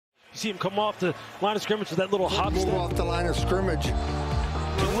see him come off the line of scrimmage with that little hop step. Off the line of scrimmage.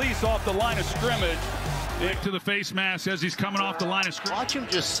 Release off the line of scrimmage. Dick to the face mask as he's coming off the line of scrimmage. Watch him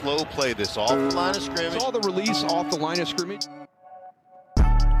just slow play this off the line of scrimmage. Saw the release off the line of scrimmage.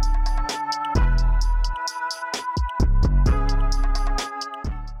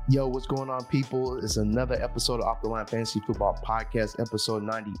 Yo, what's going on, people? It's another episode of Off the Line Fantasy Football Podcast, episode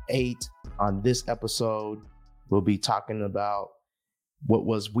 98. On this episode, we'll be talking about what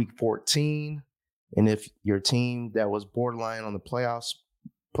was week 14 and if your team that was borderline on the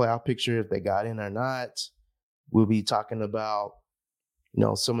playoff picture, if they got in or not. We'll be talking about,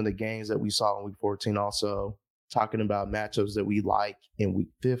 some of the games that we saw in week 14, also talking about matchups that we like in week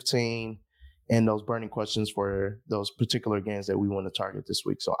 15. And those burning questions for those particular games that we want to target this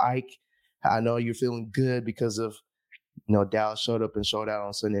week. So, Ike, I know you're feeling good because of, Dallas showed up and showed out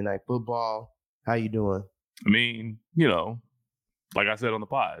on Sunday Night Football. How you doing? I mean, like I said on the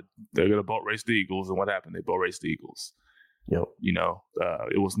pod, they're going to boat race the Eagles. And what happened? They boat raced the Eagles. Yep.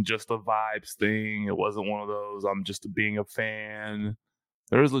 It wasn't just a vibes thing. It wasn't one of those, I'm just being a fan.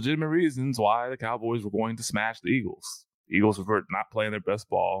 There's legitimate reasons why the Cowboys were going to smash the Eagles. Eagles were not playing their best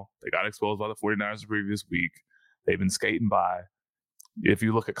ball. They got exposed by the 49ers the previous week. They've been skating by. If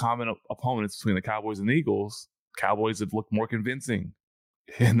you look at common opponents between the Cowboys and the Eagles, Cowboys have looked more convincing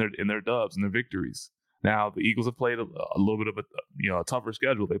in their dubs and their victories. Now the Eagles have played a little bit of a tougher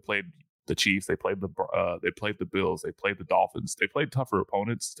schedule. They played the Chiefs. They played the Bills. They played the Dolphins. They played tougher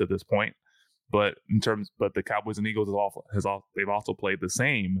opponents to this point. But the Cowboys and Eagles they've also played the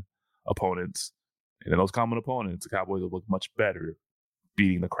same opponents. And in those common opponents, the Cowboys have looked much better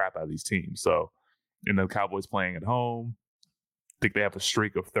beating the crap out of these teams. So, and the Cowboys playing at home, I think they have a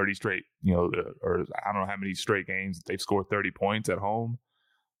streak of 30 straight, or I don't know how many straight games they've scored 30 points at home.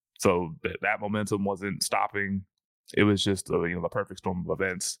 So that momentum wasn't stopping. It was just the perfect storm of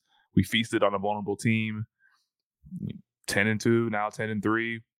events. We feasted on a vulnerable team, 10-2, now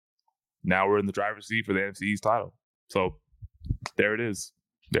 10-3. Now we're in the driver's seat for the NFC East title. So there it is.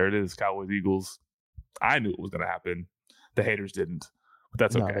 Cowboys, Eagles. I knew it was going to happen. The haters didn't, but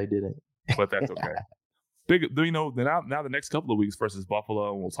that's okay. No, they didn't. But that's okay. Now the next couple of weeks versus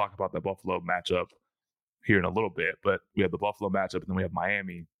Buffalo, and we'll talk about that Buffalo matchup here in a little bit. But we have the Buffalo matchup, and then we have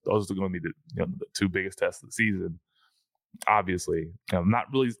Miami. Those are going to be the two biggest tests of the season. Obviously, I'm not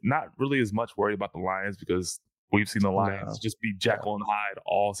really as much worried about the Lions because we've seen the Lions just be Jekyll and Hyde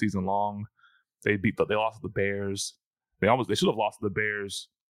all season long. They lost to the Bears. They should have lost to the Bears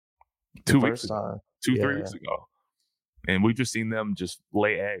 2 weeks ago. 3 weeks ago. And we've just seen them just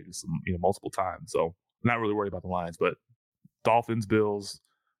lay eggs, multiple times. So I'm not really worried about the Lions, but Dolphins, Bills,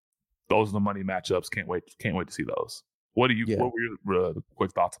 those are the money matchups. Can't wait to see those. What were your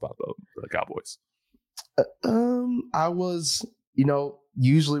quick thoughts about the Cowboys? I was,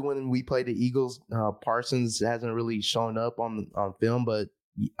 usually when we play the Eagles, Parsons hasn't really shown up on film, but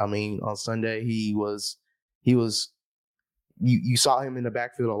I mean, on Sunday he was, you saw him in the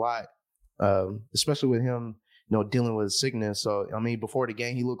backfield a lot. Especially with him, dealing with sickness. So, I mean, before the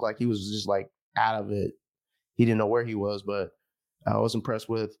game, he looked like he was just like out of it. He didn't know where he was, but I was impressed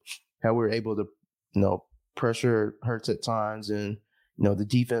with how we were able to, pressure Hurts at times. And, the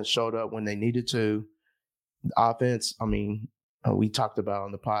defense showed up when they needed to. The offense, I mean, we talked about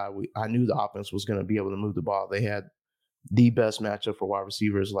on the pod, I knew the offense was going to be able to move the ball. They had the best matchup for wide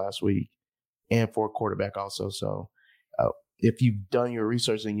receivers last week and for quarterback also. So, if you've done your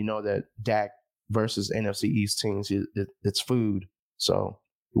research and you know that Dak versus NFC East teams, it's food. So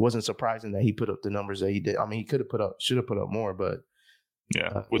it wasn't surprising that he put up the numbers that he did. I mean, he should have put up more, but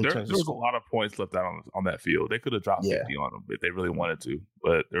yeah, there was a lot of points left out on that field. They could have dropped 50 on them if they really wanted to,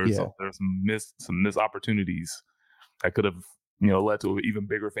 but there's some missed opportunities that could have led to an even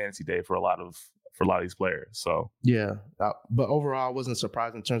bigger fantasy day for a lot of these players. So yeah, but overall, I wasn't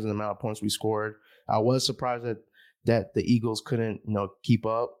surprised in terms of the amount of points we scored. I was surprised that the Eagles couldn't, keep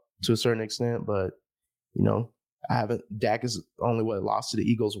up to a certain extent, but, Dak has only lost to the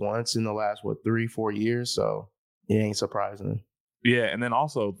Eagles once in the last 3-4 years, so it ain't surprising. Yeah, and then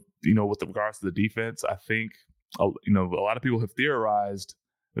also, with regards to the defense, I think, a lot of people have theorized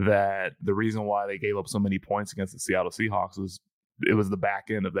that the reason why they gave up so many points against the Seattle Seahawks was the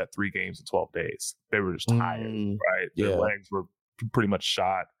back end of that 3 games in 12 days. They were just tired, right? Their legs were pretty much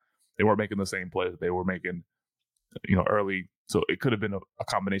shot. They weren't making the same plays they were making early. So it could have been a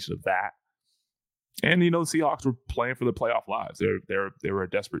combination of that. And, the Seahawks were playing for the playoff lives. They were a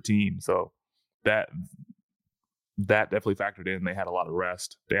desperate team. So that definitely factored in. They had a lot of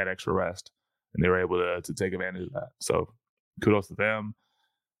rest. They had extra rest, and they were able to take advantage of that. So kudos to them.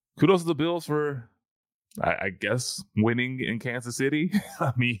 Kudos to the Bills for I guess winning in Kansas City.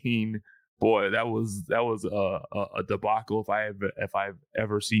 I mean, boy, that was a debacle if I've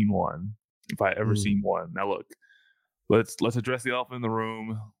ever seen one. If I ever seen one. Now look, let's address the elephant in the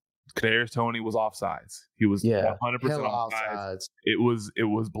room. Kadarius Toney was offsides. He was 100% offsides. It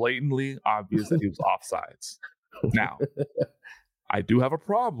was blatantly obvious that he was offsides. Now, I do have a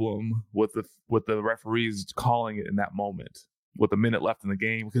problem with the referees calling it in that moment with a minute left in the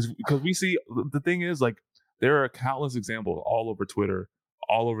game because we see the thing is like there are countless examples all over Twitter,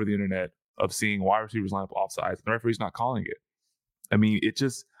 all over the internet of seeing wide receivers line up offsides and the referee's not calling it. I mean, it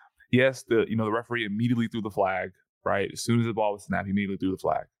just the referee immediately threw the flag, right? As soon as the ball was snapped, he immediately threw the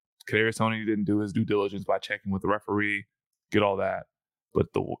flag. Kadarius Toney didn't do his due diligence by checking with the referee, get all that. But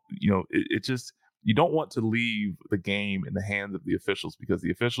it just you don't want to leave the game in the hands of the officials because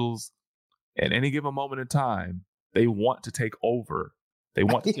the officials, at any given moment in time, they want to take over. They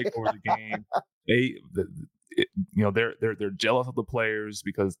want to take over the game. They're jealous of the players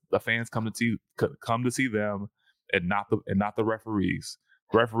because the fans come to see them and not the referees.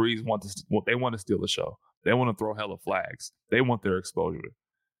 Referees want to steal the show. They want to throw hella flags. They want their exposure.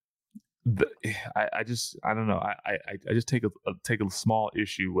 I don't know. I just take a small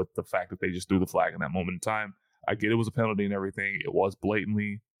issue with the fact that they just threw the flag in that moment in time. I get it was a penalty and everything. It was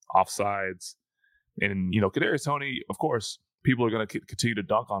blatantly offsides, and Kadarius Toney, of course, people are going to continue to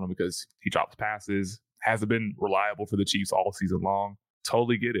dunk on him because he drops passes, hasn't been reliable for the Chiefs all season long.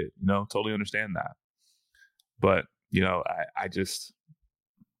 Totally get it, totally understand that. But I just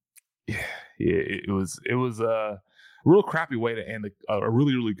it was a real crappy way to end a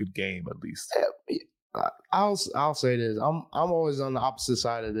really, really good game, at least. I'll say this. I'm always on the opposite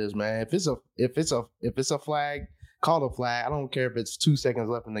side of this, man. If it's a flag, call the flag. I don't care if it's 2 seconds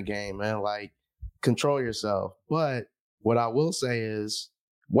left in the game, man. Like, control yourself. But what I will say is,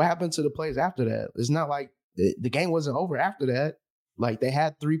 what happened to the plays after that? It's not like the game wasn't over after that. Like, they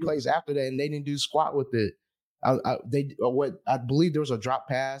had 3 plays after that, and they didn't do squat with it. I believe there was a drop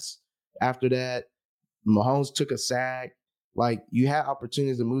pass after that. Mahomes took a sack. Like, you had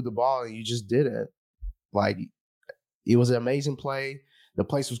opportunities to move the ball and you just didn't. Like, it was an amazing play. The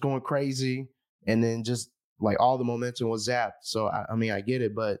place was going crazy, and then just like all the momentum was zapped. So I mean, I get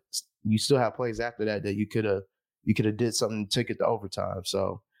it, but you still have plays after that you could have did something to take it to overtime.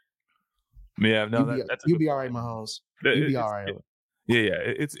 So yeah, no, you'll be all right, Mahomes. You'll be all right. Yeah,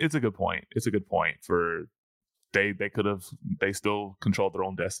 it's a good point. It's a good point for they still controlled their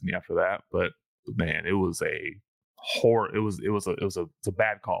own destiny after that, but man, it was a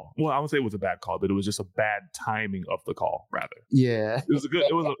bad call. Well, I would say it was a bad call, but it was just a bad timing of the call, rather. Yeah, it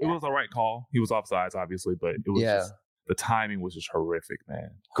was a right call. He was offsides, obviously, but it was just, the timing was just horrific,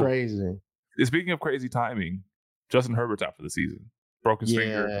 man. Crazy. Speaking of crazy timing, Justin Herbert's out for the season. Broke his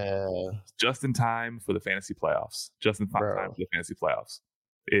finger. Just in time for the fantasy playoffs.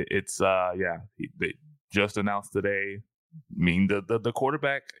 They just announced today. I mean, the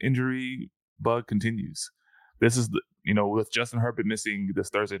quarterback injury bug continues. This is with Justin Herbert missing this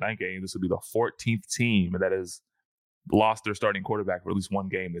Thursday night game, this will be the 14th team that has lost their starting quarterback for at least one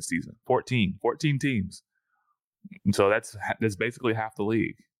game this season. 14 teams. And so that's basically half the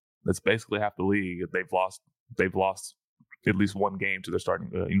league. They've lost at least one game to their starting.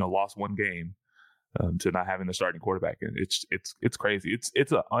 Lost one game to not having the starting quarterback, and it's crazy.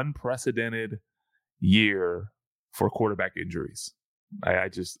 It's an unprecedented year for quarterback injuries.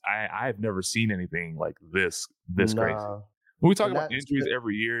 I've never seen anything like this crazy. When we talk about injuries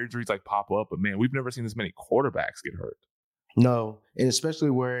every year, injuries like pop up, but man, we've never seen this many quarterbacks get hurt. No, and especially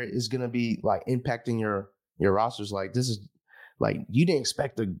where it's gonna be like impacting your rosters. Like, this is like, you didn't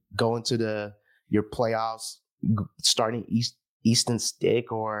expect to go into your playoffs starting Easton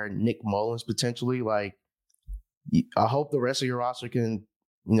Stick or Nick Mullins potentially. Like, I hope the rest of your roster can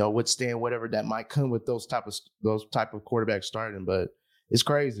withstand whatever that might come with those type of quarterbacks starting. But it's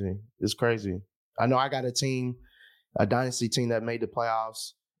crazy. I know I got a dynasty team that made the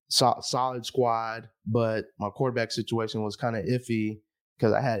playoffs, solid squad, but my quarterback situation was kind of iffy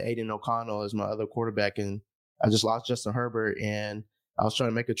because I had Aiden O'Connell as my other quarterback, and I just lost Justin Herbert, and I was trying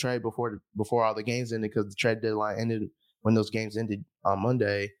to make a trade before all the games ended because the trade deadline ended when those games ended on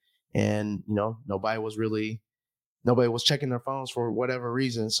Monday, and nobody was checking their phones for whatever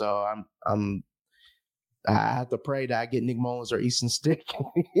reason. So I have to pray that I get Nick Mullins or Easton Stick.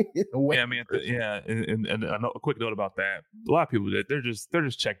 Yeah, I mean, and a quick note about that: a lot of people they're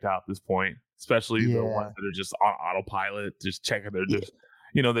just checked out at this point, especially the ones that are just on autopilot, just checking. They're just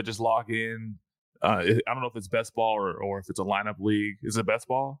they just log in. I don't know if it's best ball or if it's a lineup league. Is it best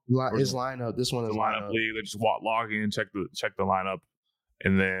ball? It's lineup. This one is lineup league. They just log in, check the lineup,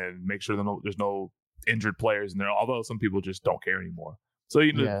 and then make sure there's no injured players in there. Although some people just don't care anymore. So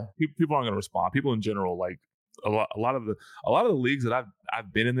people aren't going to respond. People in general, like a lot of the leagues that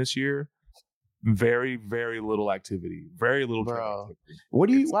I've been in this year, very, very little activity, very little trade activity.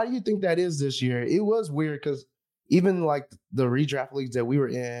 Why do you think that is this year? It was weird because even like the redraft leagues that we were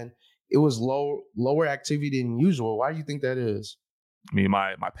in, it was lower activity than usual. Why do you think that is? I mean,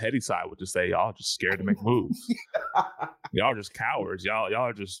 my petty side would just say y'all just scared to make moves. Y'all are just cowards. Y'all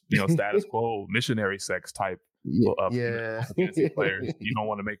are just status quo missionary sex type. Fantasy players. You don't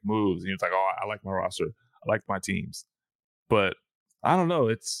want to make moves, and you're like, oh, I like my roster, I like my teams, but I don't know.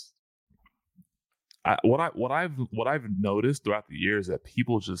 It's what I've noticed throughout the years that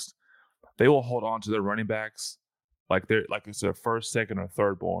people just they will hold on to their running backs like it's their first, second, or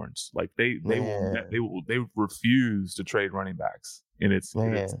third borns. Like they refuse to trade running backs, and it's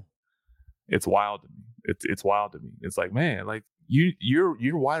wild to me. It's wild to me. It's like, man, like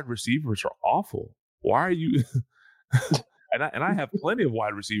your wide receivers are awful. Why are you? and I have plenty of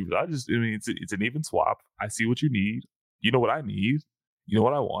wide receivers. It's an even swap. I see what you need. You know what I need. You know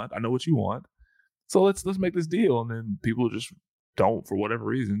what I want. I know what you want. So let's make this deal. And then people just don't, for whatever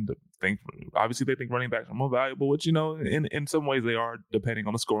reason, obviously they think running backs are more valuable, which in some ways they are, depending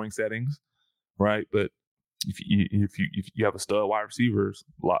on the scoring settings, right? But if you have a stud wide receivers,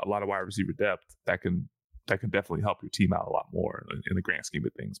 a lot of wide receiver depth, that can definitely help your team out a lot more in the grand scheme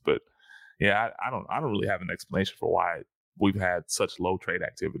of things. But yeah, I don't really have an explanation for why we've had such low trade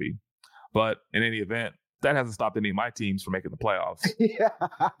activity. But in any event, that hasn't stopped any of my teams from making the playoffs.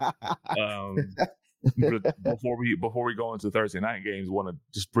 Before we go into Thursday night games, I want to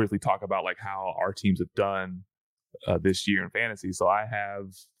just briefly talk about like how our teams have done this year in fantasy. So I have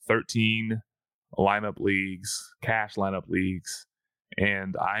 13 lineup leagues, cash lineup leagues,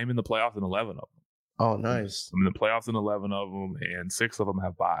 and I'm in the playoffs in 11 of them. Oh, nice. I'm in the playoffs in 11 of them, and 6 of them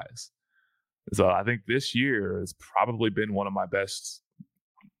have buys. So I think this year has probably been one of my best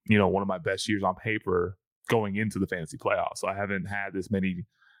years on paper going into the fantasy playoffs. So I haven't had this many,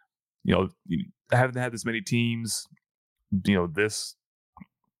 teams,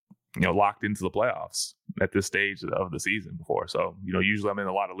 locked into the playoffs at this stage of the season before. So, usually I'm in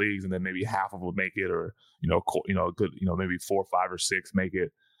a lot of leagues and then maybe half of them make it, or, maybe 4, 5, or 6 make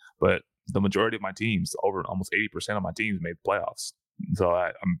it. But the majority of my teams, over almost 80% of my teams, made the playoffs. So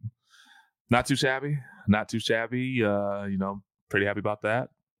I'm not too shabby. Pretty happy about that.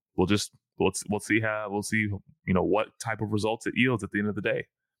 We'll see what type of results it yields at the end of the day.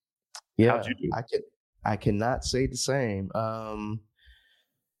 Yeah, how'd you do? I cannot say the same. How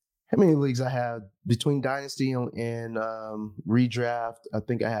many leagues I had between Dynasty and Redraft? I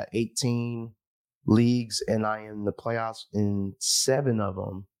think I had 18 leagues, and I am in the playoffs in 7 of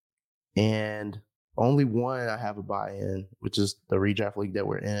them. And only one I have a buy in, which is the Redraft league that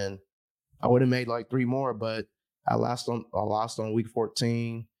we're in. I would have made like 3 more, but I lost on week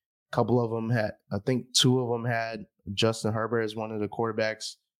 14. A couple of them had, I think 2 of them had Justin Herbert as one of the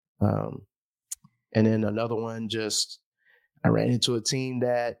quarterbacks. And then another one, I ran into a team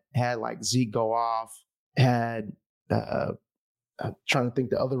that had like Zeke go off, had, I'm trying to think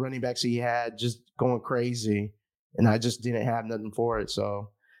the other running backs he had just going crazy. And I just didn't have nothing for it. So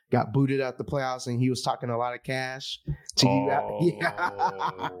got booted out the playoffs, and he was talking a lot of cash to you.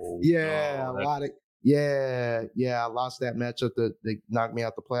 I lost that matchup that knocked me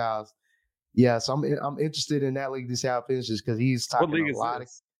out the playoffs. Yeah, so I'm interested in that league to see how it finishes, because he's talking a lot of.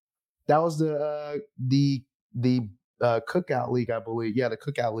 That was the Cookout League, I believe. Yeah, the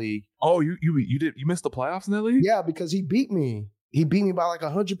Cookout League. Oh, you missed the playoffs in that league? Yeah, because he beat me. He beat me by like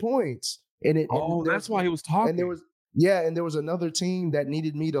 100 points. That's why he was talking. And there was another team that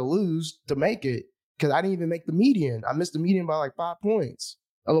needed me to lose to make it, because I didn't even make the median. I missed the median by like 5 points.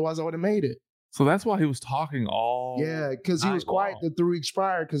 Otherwise, I would have made it. So that's why he was talking all. Yeah, because he was quiet the 3 weeks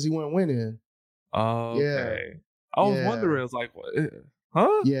prior because he wasn't winning. Oh, okay. Yeah. I was wondering. I was like, what?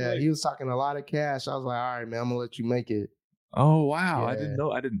 Huh? Yeah, he was talking a lot of cash. I was like, all right, man, I'm gonna let you make it. Oh wow, Yeah. I didn't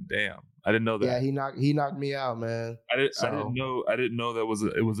know. I didn't know that. Yeah, he knocked me out, man. I didn't know that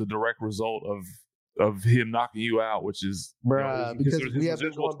it was a direct result of him knocking you out, which is bruh, because we have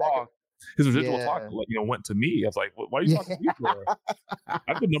been going back. His residual talk, went to me. I was like, "Why are you talking to me for?"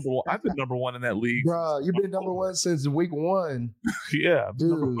 I've been number one. I've been number one in that league, bro. You've been number one since week 1. Yeah,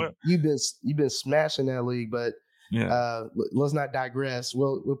 dude. You've been smashing that league, but let's not digress.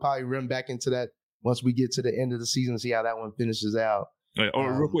 We'll probably run back into that once we get to the end of the season and see how that one finishes out.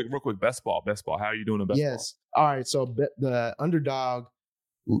 Real quick, best ball. How are you doing in best ball? Yes. All right. So the underdog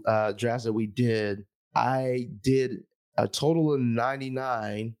drafts that we did, I did a total of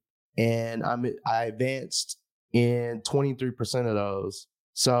 99. And I advanced in 23% of those.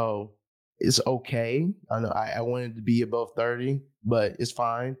 So it's okay. I know I wanted to be above 30, but it's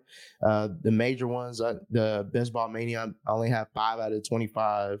fine. The major ones, the Best Ball Mania, I only have 5 out of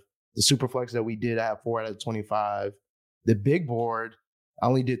 25. The Superflex that we did, I have 4 out of 25. The big board, I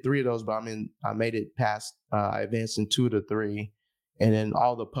only did 3 of those, but I made it past. I advanced in 2 to 3, and then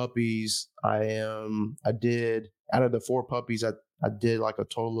all the puppies, I did out of the 4 puppies, I did like a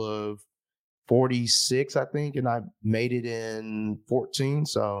total of 46, I think, and I made it in 14.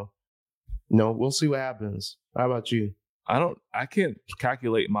 So, we'll see what happens. How about you? I can't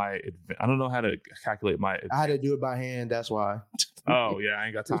calculate I don't know how to calculate my. I had to do it by hand. That's why. Oh yeah, I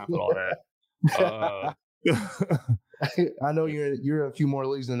ain't got time for all that. I know you're in a few more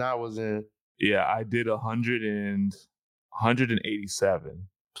leagues than I was in. Yeah, I did 187.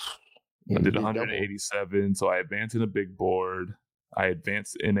 Yeah, I did 187. So I advanced in a big board. I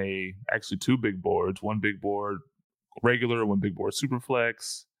advanced in actually 2 big boards. 1 big board regular, 1 big board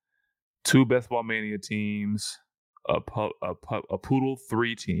Superflex, 2 Best Ball Mania teams, a Poodle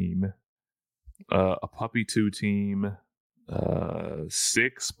 3 team, a Puppy 2 team,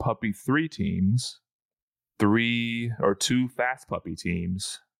 6 Puppy 3 teams, 2 Fast Puppy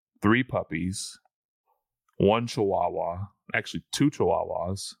teams, 3 puppies, 1 Chihuahua, actually 2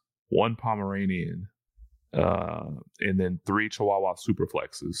 Chihuahuas, 1 Pomeranian, and then 3 Chihuahua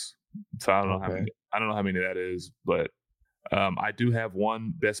Superflexes. So I don't know how many that is, but I do have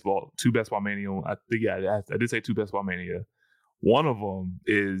 2 Best Ball Mania. I think I did say 2 Best Ball Mania. One of them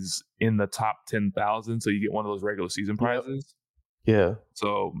is in the top 10,000, so you get one of those regular season prizes. Yeah.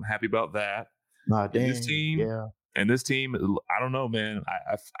 So I'm happy about that. This team, I don't know, man.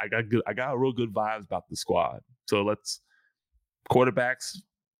 I got real good vibes about the squad. So let's quarterbacks,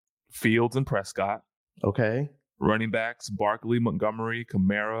 Fields and Prescott. Okay. Running backs, Barkley, Montgomery,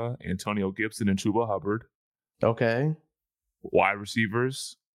 Kamara, Antonio Gibson, and Chuba Hubbard. Okay. Wide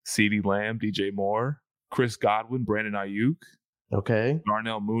receivers, CeeDee Lamb, DJ Moore, Chris Godwin, Brandon Ayuk. Okay.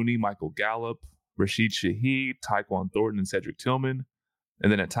 Darnell Mooney, Michael Gallup, Rashid Shaheed, Tyquan Thornton, and Cedric Tillman.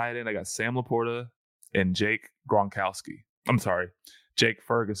 And then at tight end, I got Sam Laporta and Jake Gronkowski. I'm sorry, Jake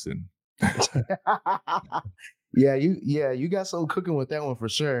Ferguson. Yeah, you got something cooking with that one for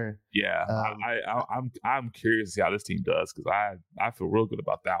sure. Yeah, I'm curious to see how this team does because I feel real good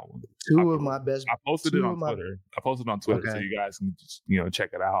about that one. I posted it on Twitter. So you guys can just,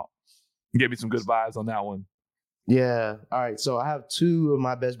 check it out. Give me some good vibes on that one. Yeah. All right. So I have 2 of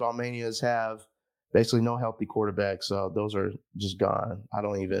my Best Ball Manias have basically no healthy quarterbacks, so those are just gone. I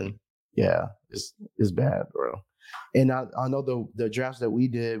don't even. Yeah, it's bad, bro. And I know the drafts that we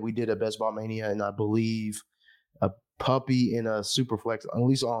did a Best Ball Mania, and I believe a puppy and a Superflex, at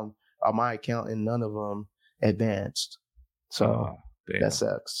least on my account, and none of them advanced. So that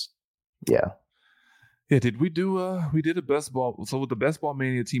sucks. Yeah. Yeah. Did we do? We did a Best Ball. So with the Best Ball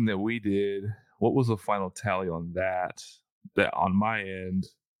Mania team that we did, what was the final tally on that? That on my end,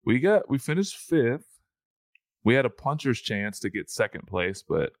 we finished 5th. We had a puncher's chance to get 2nd place,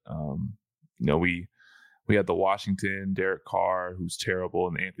 but we had the Washington, Derek Carr, who's terrible,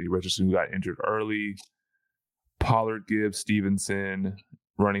 and Anthony Richardson, who got injured early. Pollard, Gibbs, Stevenson,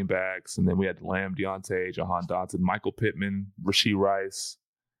 running backs, and then we had Lamb, Deontay, Jahan Dotson, Michael Pittman, Rashee Rice,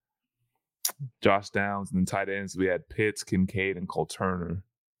 Josh Downs, and then tight ends we had Pitts, Kincaid, and Cole Turner.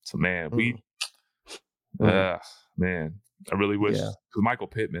 So man, I really wish because Michael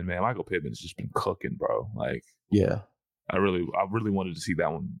Pittman's just been cooking, bro. Like, yeah, I really wanted to see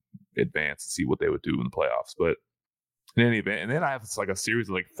that one advance and see what they would do in the playoffs. But in any event, and then I have like a series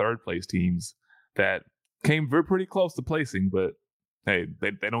of like 3rd place teams that came pretty close to placing, but hey, they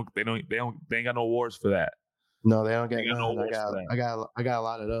ain't got no awards for that. No, they don't get none. I got a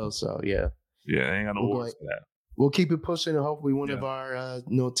lot of those, so yeah. Yeah, they ain't got no awards for that. We'll keep it pushing, and hopefully one of our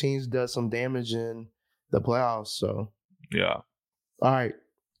teams does some damage in the playoffs. So yeah. All right,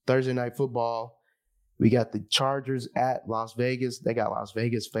 Thursday night football. We got the Chargers at Las Vegas. They got Las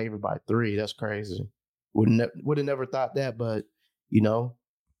Vegas favored by 3. That's crazy. Would have never thought that, but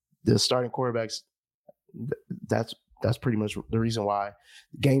the starting quarterbacks. That's pretty much the reason why.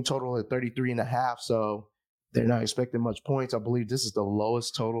 Game total at 33.5, so they're not expecting much points. I believe this is the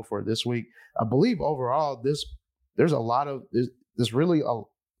lowest total for this week. I believe overall there's a lot of there's really a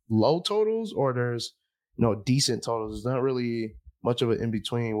low totals or there's decent totals. There's not really much of an in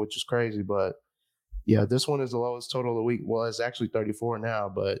between, which is crazy. But yeah, this one is the lowest total of the week. Well, it's actually 34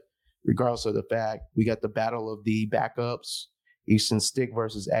 now, but regardless of the fact, we got the battle of the backups: Easton Stick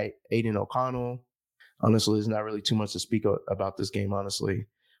versus Aiden O'Connell. Honestly, there's not really too much to speak about this game, honestly.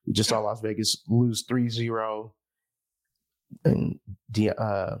 We just saw Las Vegas lose 3-0. And,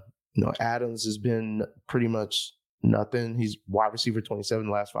 Adams has been pretty much nothing. He's wide receiver 27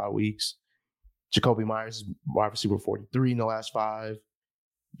 the last 5 weeks. Jacoby Myers is wide receiver 43 in the last 5.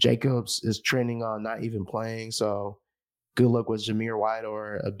 Jacobs is trending on not even playing. So good luck with Jameer White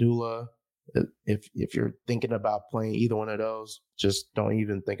or Abdullah. If you're thinking about playing either one of those, just don't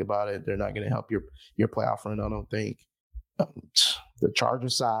even think about it. They're not going to help your playoff run, I don't think. The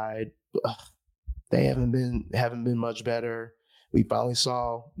Chargers side, they haven't been much better. We finally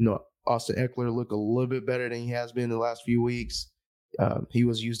saw Austin Eckler look a little bit better than he has been in the last few weeks. He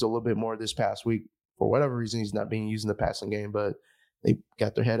was used a little bit more this past week. For whatever reason, he's not being used in the passing game, but they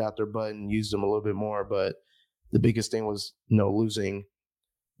got their head out their butt and used him a little bit more. But the biggest thing was losing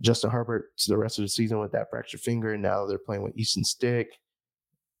Justin Herbert to the rest of the season with that fractured finger. And now they're playing with Easton Stick.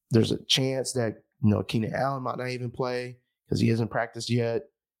 There's a chance that Keenan Allen might not even play because he hasn't practiced yet.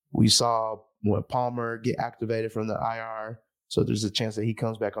 We saw Palmer get activated from the IR, so there's a chance that he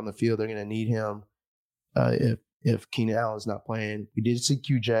comes back on the field. They're going to need him if Keenan Allen's not playing. We did see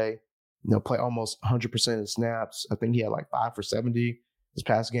QJ play almost 100% of the snaps. I think he had like 5 for 70 this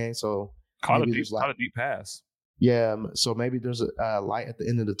past game. So caught a deep pass. Yeah, so maybe there's a light at the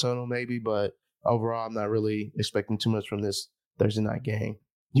end of the tunnel, maybe. But overall, I'm not really expecting too much from this Thursday night game.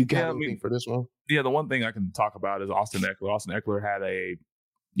 You got anything for this one? Yeah, the one thing I can talk about is Austin Eckler. Austin Eckler had a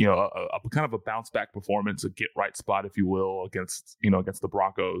kind of a bounce back performance, a get right spot, if you will, against the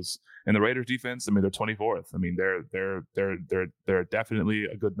Broncos and the Raiders defense. I mean, they're 24th. I mean, they're definitely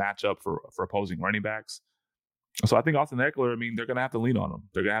a good matchup for opposing running backs. So I think Austin Eckler, I mean, they're going to have to lean on him.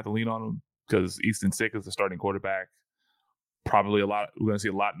 They're going to have to lean on him because Easton Stick is the starting quarterback. Probably we're going to see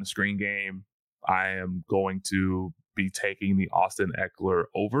a lot in the screen game. I am going to be taking the Austin Eckler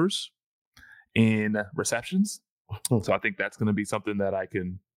overs in receptions. So I think that's going to be something that I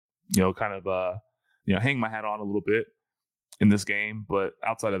can, hang my hat on a little bit in this game. But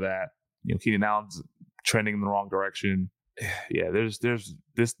outside of that, Keenan Allen's trending in the wrong direction. Yeah, there's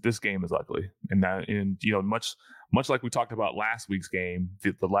this game is ugly, and much like we talked about last week's game,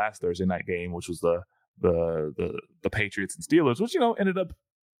 the last Thursday night game, which was the Patriots and Steelers, which ended up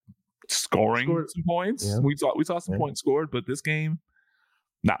scoring some points. Yeah. We saw some points scored, but this game,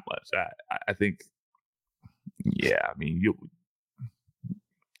 not much. I think. Yeah, I mean,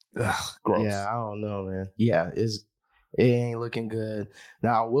 gross. Yeah, I don't know, man. Yeah, it ain't looking good.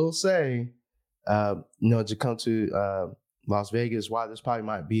 Now, I will say, to come to Las Vegas, while this probably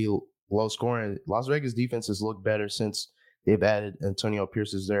might be low scoring, Las Vegas defense has looked better since they've added Antonio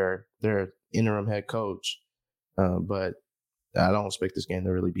Pierce as their interim head coach. But I don't expect this game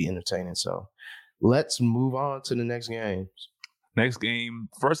to really be entertaining. So let's move on to the next game.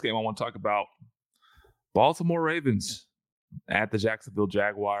 First game I want to talk about. Baltimore Ravens at the Jacksonville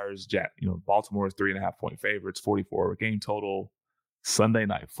Jaguars. Baltimore is 3.5-point favorites, 44 game total. Sunday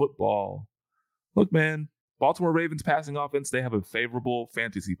Night Football. Look, man, Baltimore Ravens passing offense, they have a favorable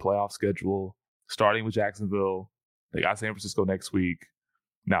fantasy playoff schedule, starting with Jacksonville. They got San Francisco next week,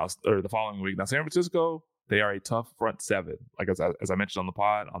 or the following week. Now, San Francisco, they are a tough front seven. Like as I mentioned on the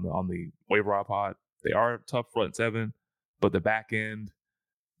pod, on the waiver wire pod, they are a tough front seven, but the back end,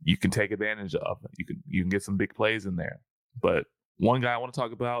 you can take advantage of it. You can get some big plays in there. But one guy I want to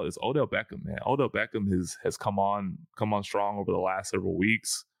talk about is Odell Beckham, man. Odell Beckham has come on strong over the last several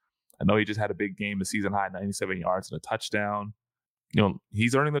weeks. I know he just had a big game, a season high 97 yards and a touchdown.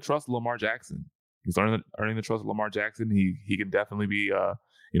 He's earning the trust of Lamar Jackson. He's earning the trust of Lamar Jackson. He can definitely be a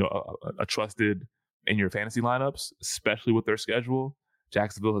trusted in your fantasy lineups, especially with their schedule.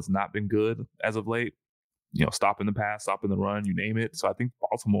 Jacksonville has not been good as of late. Stopping the pass, stopping the run, you name it. So I think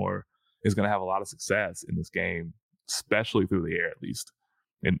Baltimore is going to have a lot of success in this game, especially through the air, at least.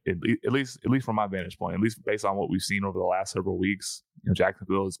 And at least from my vantage point, at least based on what we've seen over the last several weeks,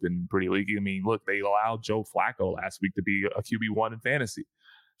 Jacksonville has been pretty leaky. I mean, look, they allowed Joe Flacco last week to be a QB1 in fantasy.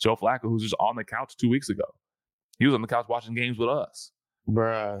 Joe Flacco, who's just on the couch 2 weeks ago. He was on the couch watching games with us.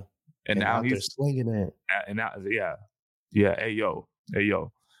 Bruh. And now he's slinging it. And now, yeah. Hey, yo. Yeah.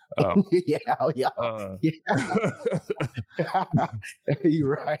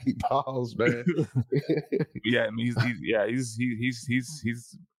 You're right, Pauls, man. Yeah, I mean, he's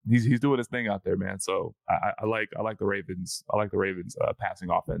doing his thing out there, man. So I like the Ravens. I like the Ravens passing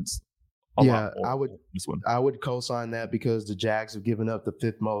offense. I would co-sign that because the Jags have given up the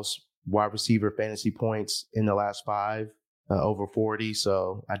 5th most wide receiver fantasy points in the last 5, over 40.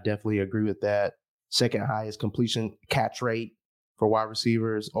 So I definitely agree with that. Second highest completion catch rate for wide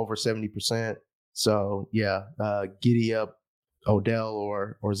receivers, over 70%. So, giddy up Odell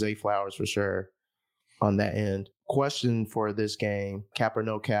or Zay Flowers for sure on that end. Question for this game, cap or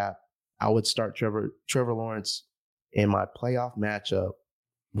no cap, I would start Trevor Lawrence in my playoff matchup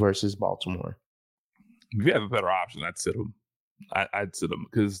versus Baltimore. If you have a better option, I'd sit him. I'd sit him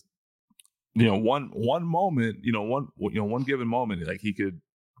because one moment, one given moment, like he could,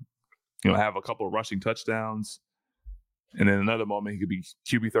 have a couple of rushing touchdowns, and then another moment he could be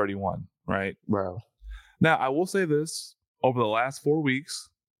QB 31, right? Bro. Now, I will say this: over the last 4 weeks,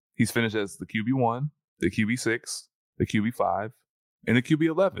 he's finished as the QB 1, the QB 6, the QB 5, and the QB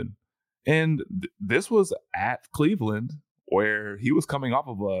 11. And this was at Cleveland, where he was coming off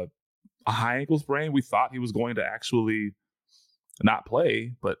of a high ankle sprain. We thought he was going to actually not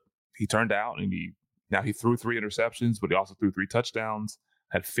play, but he turned out, and he threw 3 interceptions, but he also threw 3 touchdowns,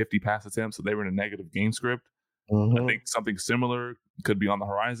 had 50 pass attempts, so they were in a negative game script. Mm-hmm. I think something similar could be on the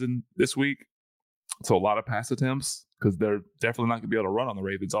horizon this week. So a lot of pass attempts, because they're definitely not going to be able to run on the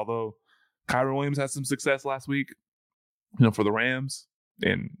Ravens, although Kyron Williams had some success last week, for the Rams.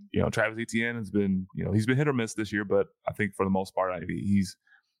 And, Travis Etienne has been, he's been hit or miss this year, but I think for the most part, he's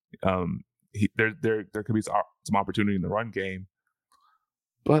there could be some opportunity in the run game.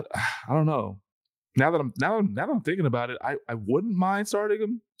 But I don't know. Now that I'm thinking about it, I wouldn't mind starting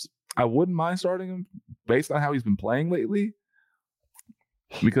him. I wouldn't mind starting him based on how he's been playing lately.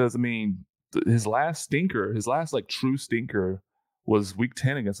 Because his last true stinker was week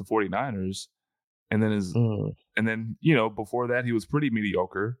 10 against the 49ers. And then before that he was pretty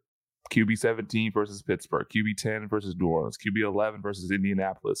mediocre. QB 17 versus Pittsburgh, QB 10 versus New Orleans, QB 11 versus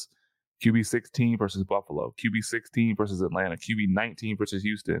Indianapolis, QB 16 versus Buffalo, QB 16 versus Atlanta, QB 19 versus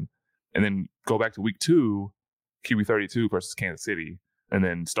Houston, and then go back to week 2, QB 32 versus Kansas City, and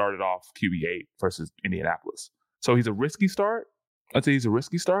then started off QB 8 versus Indianapolis. So he's a risky start. I'd say he's a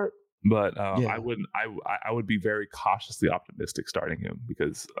risky start, but I would be very cautiously optimistic starting him,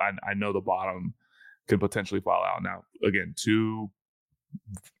 because I know the bottom could potentially fall out. Now, again, 2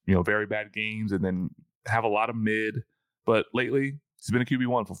 very bad games, and then have a lot of mid, but lately he's been a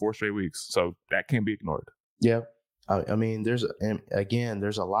QB1 for 4 straight weeks, so that can't be ignored. Yeah. There's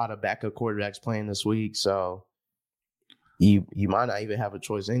a lot of backup quarterbacks playing this week, so you might not even have a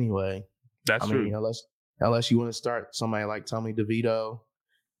choice anyway. That's true. Unless you want to start somebody like Tommy DeVito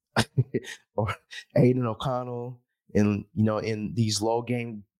or Aiden O'Connell, in these low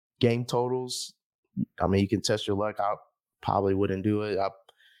game totals. You can test your luck. I probably wouldn't do it.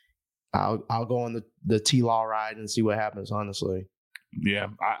 I'll go on the T-Law ride and see what happens, honestly. Yeah,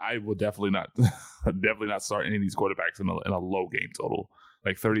 I will definitely not start any of these quarterbacks in a low game total,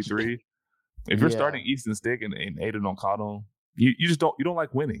 like 33. If you're starting Easton Stick and Aiden O'Connell, you don't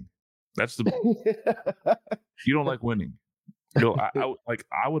like winning. That's the you don't like winning.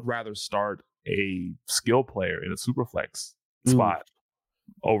 I would rather start a skill player in a superflex spot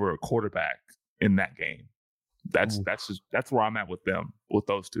over a quarterback in that game. That's where I'm at with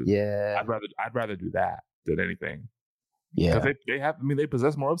those two. Yeah, I'd rather do that than anything. Yeah, because they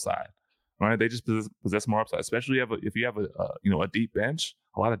possess more upside, right? They just possess more upside, especially if you have a deep bench,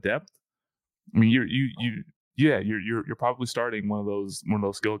 a lot of depth. You're probably starting one of those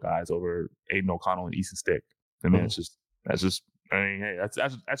skill guys over Aiden O'Connell and Easton Stick. That's just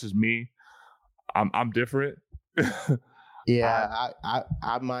just me. I'm different. Yeah,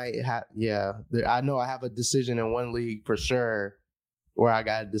 I might have. Yeah, I know I have a decision in one league for sure where I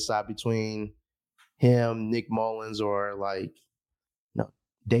got to decide between him, Nick Mullins, or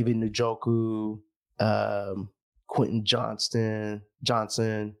David Njoku, Quentin Johnson,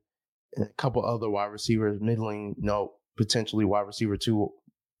 and a couple other wide receivers, middling, potentially wide receiver 2,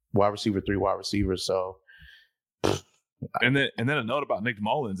 wide receiver 3, wide receivers. So, and then a note about Nick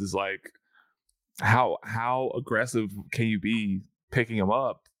Mullins is how aggressive can you be picking him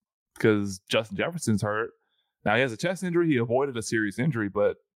up, because Justin Jefferson's hurt. Now he has a chest injury. He avoided a serious injury,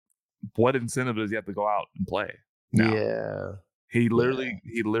 but what incentive does he have to go out and play? Now, yeah. He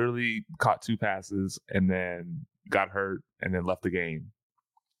literally caught 2 passes and then got hurt and then left the game.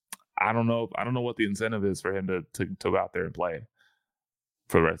 I don't know what the incentive is for him to go out there and play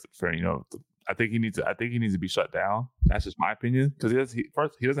for the rest. I think he needs to be shut down. That's just my opinion, because he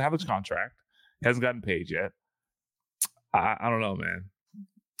doesn't have his contract. He hasn't gotten paid yet. I don't know, man.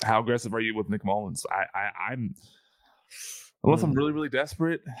 How aggressive are you with Nick Mullins? I'm unless I'm really, really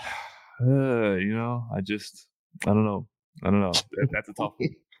desperate. I don't know. That's a tough one.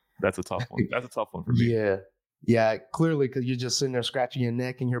 That's a tough one. That's a tough one for me. Yeah. Clearly, because you're just sitting there scratching your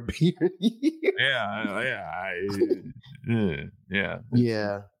neck and your beard. Yeah.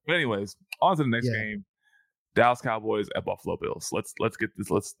 But anyways, on to the next game. Dallas Cowboys at Buffalo Bills. Let's get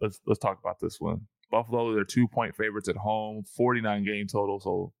this. Let's talk about this one. Buffalo, they're 2-point favorites at home, 49 game total.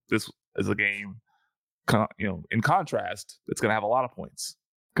 So this is a game, in contrast, it's going to have a lot of points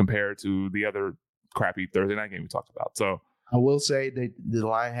compared to the other crappy Thursday night game we talked about. So I will say that the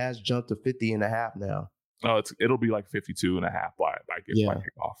line has jumped to 50.5 now. Oh, it'll be like 52.5 by kickoff.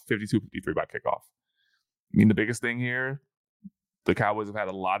 52-53 by kickoff. I mean, the biggest thing here, the Cowboys have had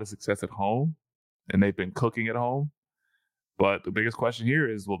a lot of success at home, and they've been cooking at home. But the biggest question here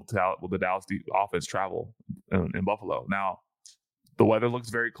is, will the Dallas offense travel in Buffalo? Now, the weather looks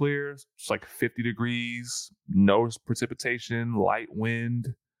very clear. It's like 50 degrees, no precipitation, light wind.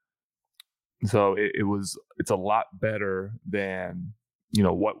 So it's a lot better than,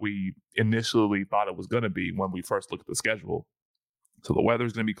 what we initially thought it was going to be when we first looked at the schedule. So the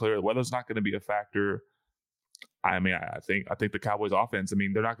weather's going to be clear. The weather's not going to be a factor. I mean, I think the Cowboys offense, I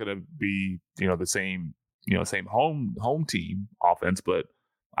mean, they're not going to be, the same home team offense, but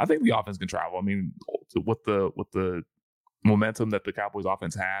I think the offense can travel. I mean, with the momentum that the Cowboys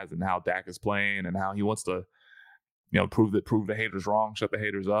offense has and how Dak is playing and how he wants to, prove the haters wrong, shut the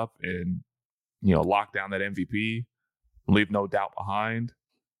haters up, and, lock down that MVP, leave no doubt behind.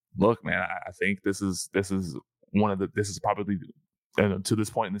 Look, man, I think this is probably, to this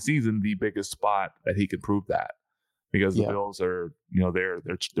point in the season, the biggest spot that he can prove that, because the Bills are,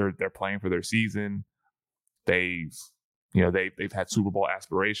 they're playing for their season. They've had Super Bowl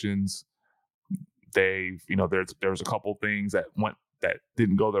aspirations. There's a couple things that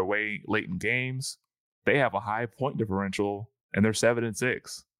didn't go their way late in games. They have a high point differential, and they're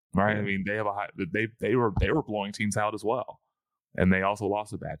 7-6. Right? I mean, they have a high. They were blowing teams out as well, and they also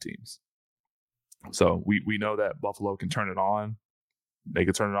lost to bad teams. So we know that Buffalo can turn it on. They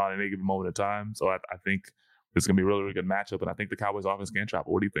can turn it on at any given moment in time. So I think it's going to be a really, really good matchup, and I think the Cowboys offense can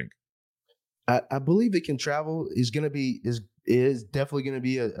travel. What do you think? I believe it can travel. Is definitely going to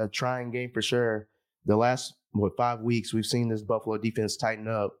be a trying game for sure. The last 5 weeks we've seen this Buffalo defense tighten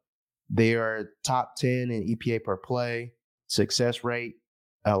up. They are top 10 in EPA per play, success rate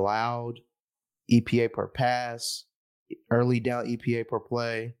allowed, EPA per pass, early down EPA per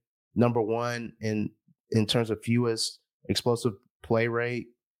play, number 1 in terms of fewest explosive play rate,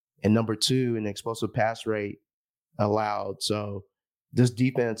 and number 2 in explosive pass rate allowed. So this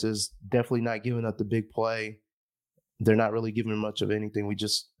defense is definitely not giving up the big play. They're not really giving much of anything.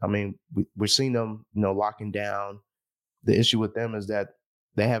 We're seeing them, locking down. The issue with them is that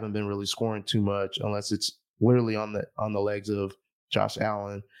they haven't been really scoring too much unless it's literally on the legs of Josh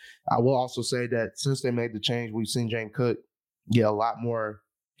Allen. I will also say that since they made the change, we've seen James Cook get a lot more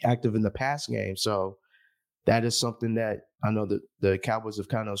active in the pass game. So that is something that I know that the Cowboys have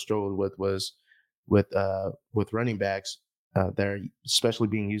kind of struggled with running backs. They're especially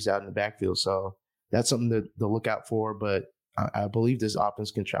being used out in the backfield. So that's something to look out for. But I believe this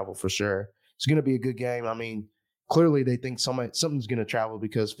offense can travel for sure. It's going to be a good game. I mean, clearly they think something's going to travel,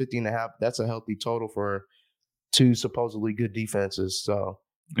 because 50.5, that's a healthy total for two supposedly good defenses. So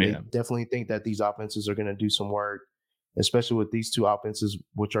they definitely think that these offenses are going to do some work, especially with these two offenses,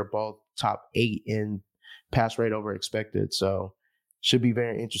 which are both top 8 in pass rate over expected. So should be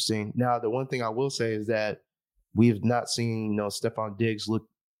very interesting. Now, the one thing I will say is that we have not seen, Stephon Diggs look,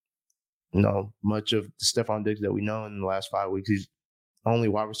 much of the Stephon Diggs that we know in the last 5 weeks. He's only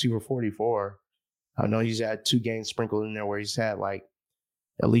wide receiver 44. I know he's had 2 games sprinkled in there where he's had like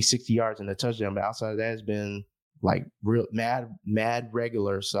at least 60 yards and a touchdown, but outside of that, it's been like real mad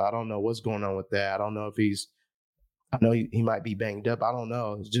regular. So I don't know what's going on with that. I don't know if I know he might be banged up. I don't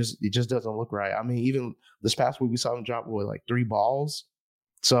know. It just doesn't look right. I mean, even this past week we saw him drop like 3 balls.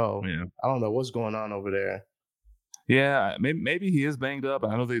 So I don't know what's going on over there. Yeah, maybe he is banged up.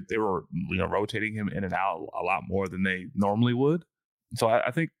 I know they were rotating him in and out a lot more than they normally would. So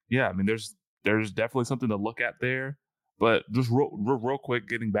I think there's definitely something to look at there. But just real quick,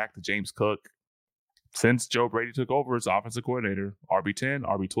 getting back to James Cook, since Joe Brady took over as offensive coordinator, RB10,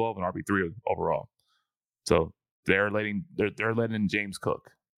 RB12, and RB3 overall. So they're letting James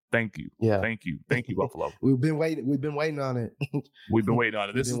Cook. Thank you. Yeah. Thank you, Buffalo. We've been waiting on it. We've been waiting on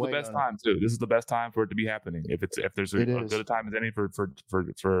it. This is the best time too. This is the best time for it to be happening. If there's a good time as any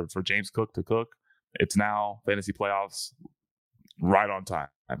for James Cook to cook, it's now. Fantasy playoffs right on time.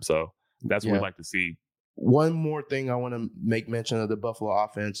 So that's what we'd like to see. One more thing I want to make mention of the Buffalo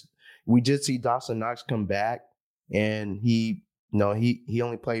offense. We did see Dawson Knox come back, and he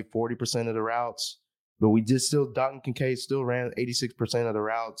only played 40% of the routes. But Dalton Kincaid still ran 86% of the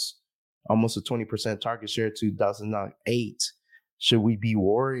routes, almost a 20% target share to Dawson Knox 8. Should we be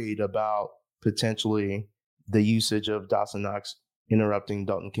worried about potentially the usage of Dawson Knox interrupting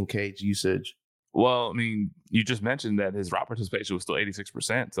Dalton Kincaid's usage? Well, I mean, you just mentioned that his route participation was still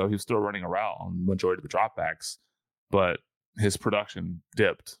 86%, so he was still running a route on the majority of the dropbacks, but his production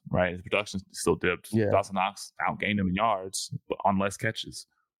dipped, right? His production still dipped. Yeah. Dawson Knox outgained him in yards, but on less catches.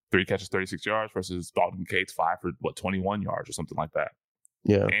 3 catches, 36 yards versus Dalton Kincaid's 5 for 21 yards or something like that.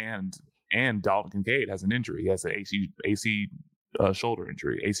 Yeah. And and Dalton Kincaid has an injury. He has an AC shoulder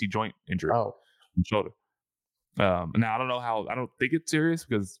injury, AC joint injury Oh, in shoulder. Now I don't think it's serious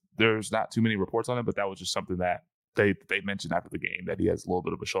because there's not too many reports on it, but that was just something that they mentioned after the game, that he has a little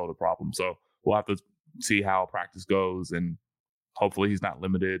bit of a shoulder problem. So we'll have to see how practice goes, and hopefully he's not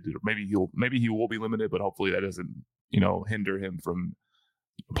limited. Maybe he will be limited, but hopefully that doesn't hinder him from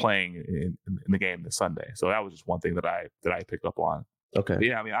playing in the game this Sunday. So that was just one thing that I picked up on. okay. But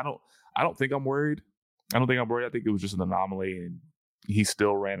yeah, I mean, I don't think I'm worried. I think it was just an anomaly, and he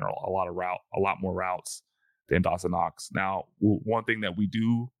still ran a lot more routes than Dawson Knox. Now, one thing that we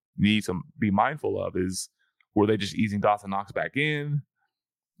do need to be mindful of is, were they just easing Dawson Knox back in?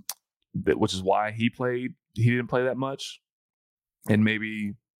 Which is why he didn't play that much. And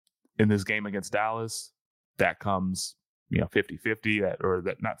maybe in this game against Dallas, that comes 50-50, or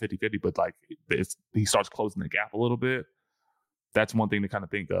that not 50-50, but like he starts closing the gap a little bit. That's one thing to kind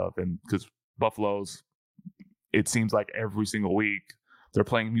of think of. And because Buffalo's, it seems like every single week they're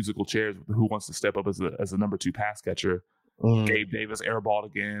playing musical chairs with who wants to step up as a number 2 pass catcher. Gabe Davis airballed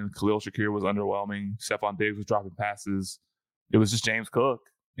again. Khalil Shakir was underwhelming. Stephon Diggs was dropping passes. It was just James Cook.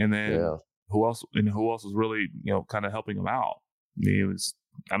 And then who else was really, kind of helping him out? I mean,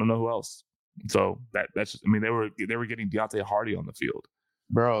 I don't know who else. So that's just, I mean, they were getting Deontay Hardy on the field,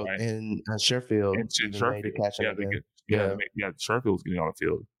 bro, right? and Sherfield. And Sherfield, Sherfield was getting on the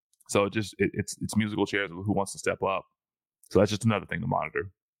field. So it's musical chairs of who wants to step up. So that's just another thing to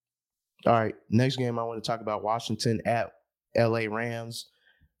monitor. All right, next game I want to talk about, Washington at LA Rams,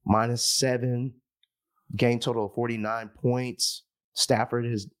 -7, game total of 49 points. Stafford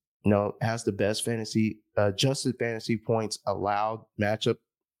has the best adjusted fantasy points allowed matchup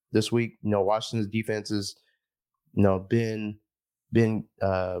this week. Washington's defense has been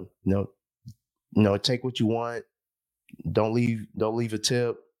take what you want, don't leave a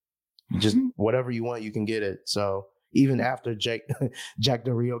tip, just whatever you want you can get it. So even after Jack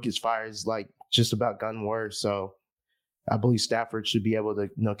Del Rio gets fired, it's like just about gotten worse. So I believe Stafford should be able to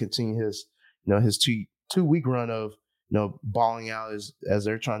continue his his 2 week run of balling out as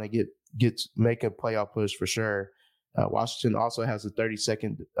they're trying to make a playoff push for sure. Washington also has the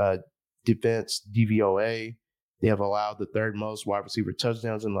 32nd defense DVOA. They have allowed the 3rd most wide receiver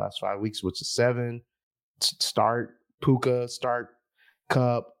touchdowns in the last 5 weeks, which is 7. Start Puka, start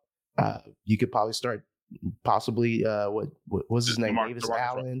Kupp. You could probably start possibly what was his name? Davis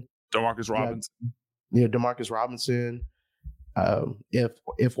Allen. DeMarcus Robinson. Yeah, DeMarcus Robinson.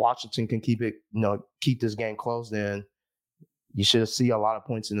 If Washington can keep this game close, then you should see a lot of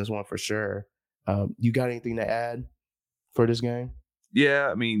points in this one for sure. You got anything to add for this game? Yeah,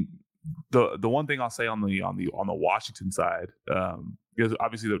 I mean, the one thing I'll say on the Washington side, because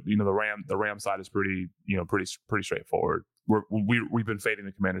obviously the Ram side is pretty straightforward. We've been fading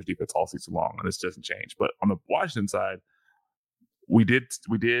the Commanders' defense all season long, and this doesn't change. But on the Washington side, we did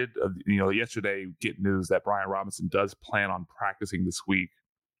yesterday get news that Brian Robinson does plan on practicing this week.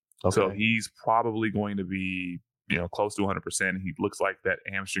 Okay. So he's probably going to be close to 100%. He looks like that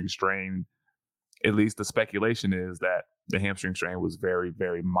hamstring strain. At least the speculation is that the hamstring strain was very,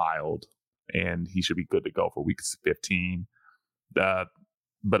 very mild, and he should be good to go for week 15.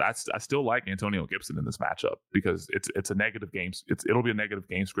 But I still like Antonio Gibson in this matchup because it's a negative game. It'll be a negative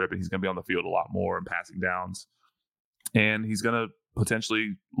game script, and he's going to be on the field a lot more and passing downs, and he's going to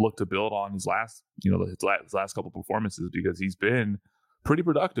potentially look to build on his last couple performances because he's been pretty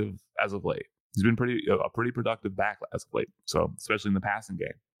productive as of late. He's been a pretty productive back as of late. So especially in the passing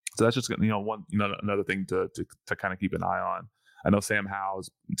game. So that's just another thing to kind of keep an eye on. I know Sam Howell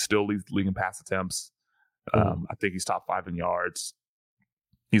still leads the league in pass attempts. I think he's top 5 in yards.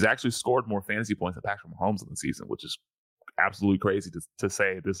 He's actually scored more fantasy points than Patrick Mahomes in the season, which is absolutely crazy to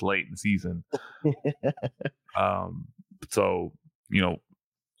say this late in the season. So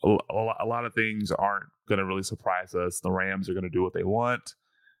a lot of things aren't going to really surprise us. The Rams are going to do what they want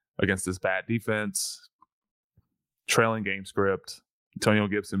against this bad defense. Trailing game script. Antonio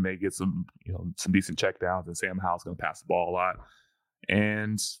Gibson may get some decent checkdowns, and Sam Howell's going to pass the ball a lot.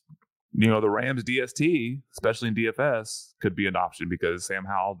 And the Rams DST, especially in DFS, could be an option because Sam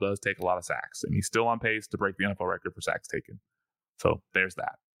Howell does take a lot of sacks, and he's still on pace to break the NFL record for sacks taken. So there's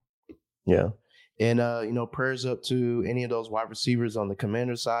that. Yeah. And, prayers up to any of those wide receivers on the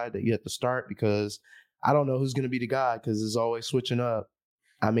Commander side that you have to start because I don't know who's going to be the guy because it's always switching up.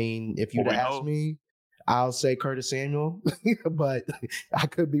 I mean, if you'd asked me, I'll say Curtis Samuel, but I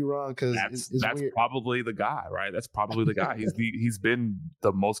could be wrong because that's weird. Probably the guy, right? That's probably the guy. He's been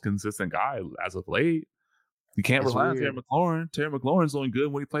the most consistent guy as of late. You can't rely on Terry McLaurin. Terry McLaurin's only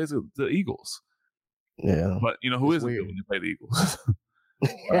good when he plays the Eagles. Yeah. But who isn't good when you play the Eagles?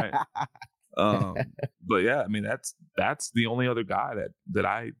 Right. But yeah, I mean that's the only other guy that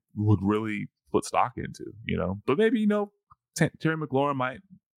I would really put stock into, But maybe Terry McLaurin might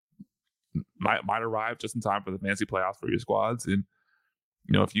arrive just in time for the fantasy playoffs for your squads, and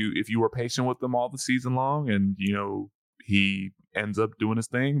if you were patient with them all the season long, and he ends up doing his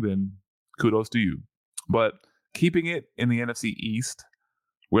thing, then kudos to you. But keeping it in the NFC East,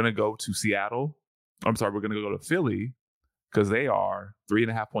 we're gonna go to Seattle. I'm sorry, we're gonna go to Philly, because they are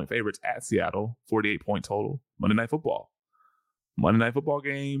 3.5-point favorites at Seattle, 48-point total. Monday Night Football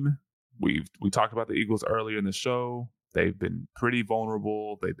game. We talked about the Eagles earlier in the show. They've been pretty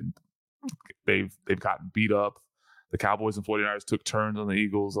vulnerable. They've gotten beat up. The Cowboys and 49ers took turns on the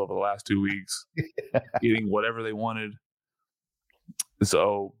Eagles over the last 2 weeks, getting whatever they wanted.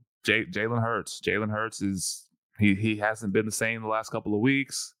 So Jalen Hurts is he hasn't been the same the last couple of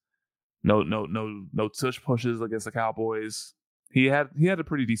weeks. No tush pushes against the Cowboys. He had a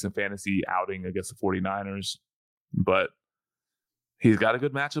pretty decent fantasy outing against the 49ers, but he's got a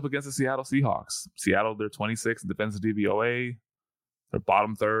good matchup against the Seattle Seahawks. Seattle, they're 26th in defensive DVOA. They're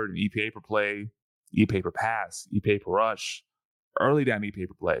bottom third in EPA per play, EPA per pass, EPA per rush, early down EPA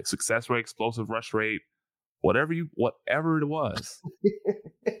per play, success rate, explosive rush rate, whatever it was.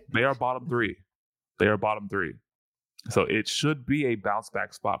 They are bottom three. So it should be a bounce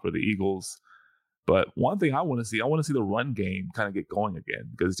back spot for the Eagles. But one thing I want to see the run game kind of get going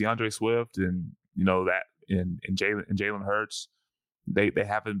again, because DeAndre Swift and that and Jalen Hurts, they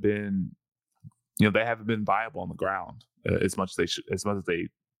haven't been viable on the ground as much as they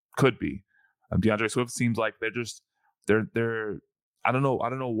could be. DeAndre Swift seems like they're I don't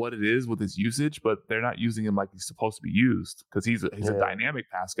know what it is with his usage, but they're not using him like he's supposed to be used, because he's a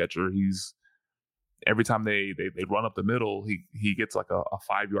dynamic pass catcher. Every time they run up the middle, he gets like a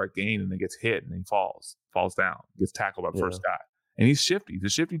 5-yard gain, and then gets hit, and then he falls down, gets tackled by the first guy. And he's shifty. He's a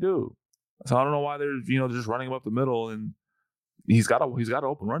shifty dude. So I don't know why they're just running him up the middle, and he's got an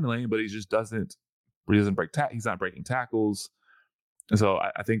open running lane, but he doesn't break he's not breaking tackles. And so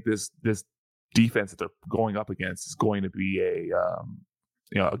I think this defense that they're going up against is going to be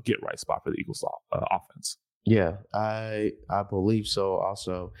a get right spot for the Eagles offense. Yeah, I believe so.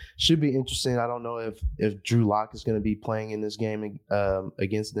 Also, should be interesting. I don't know if Drew Lock is going to be playing in this game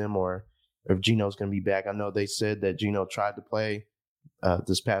against them, or if Geno's going to be back. I know they said that Geno tried to play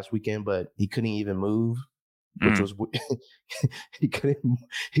this past weekend, but he couldn't even move, which was he couldn't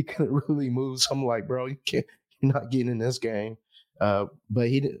really move. So I'm like, bro, you're not getting in this game. But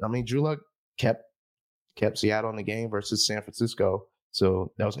he didn't. I mean, Drew Lock kept Seattle in the game versus San Francisco,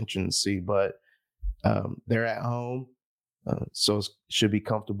 so that was interesting to see. But they're at home, so it should be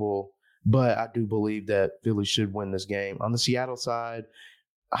comfortable. But I do believe that Philly should win this game. On the Seattle side,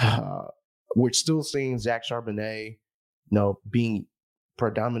 we're still seeing Zach Charbonnet, being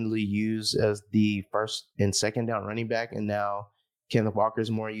predominantly used as the first and second down running back, and now Kenneth Walker is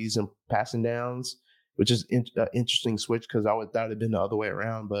more used in passing downs, which is an interesting switch, because I would thought it'd been the other way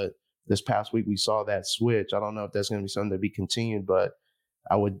around. But this past week we saw that switch. I don't know if that's going to be something to be continued, but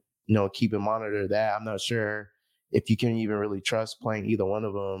I would keep and monitor that. I'm not sure if you can even really trust playing either one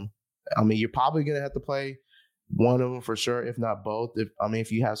of them. I mean, you're probably going to have to play one of them for sure, if not both.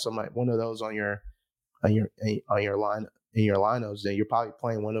 If you have one of those on your line in your lineups, then you're probably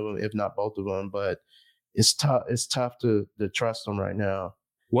playing one of them, if not both of them. But it's tough. It's tough to trust them right now.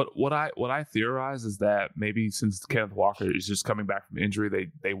 What I theorize is that maybe since Kenneth Walker is just coming back from injury,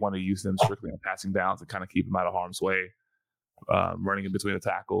 they want to use them strictly on passing downs to kind of keep him out of harm's way. Running in between the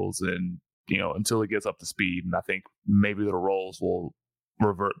tackles, and until he gets up to speed. And I think maybe the roles will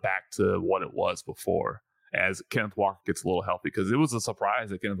revert back to what it was before, as Kenneth Walker gets a little healthy, because it was a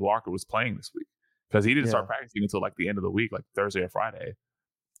surprise that Kenneth Walker was playing this week, because he didn't start practicing until like the end of the week, like Thursday or Friday,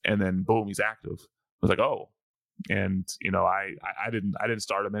 and then boom, he's active. I was like, oh, and I didn't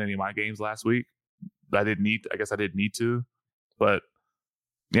start him in any of my games last week. I didn't need to, but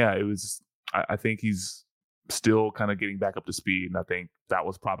yeah, it was. I think he's still kind of getting back up to speed, and I think that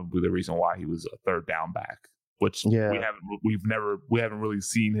was probably the reason why he was a third down back, which we haven't really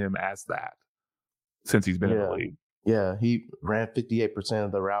seen him as that since he's been in the league. Yeah, he ran 58%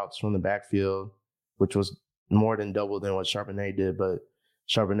 of the routes from the backfield, which was more than double than what Charbonnet did, but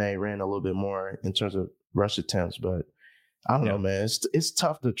Charbonnet ran a little bit more in terms of rush attempts. But I don't know, man. It's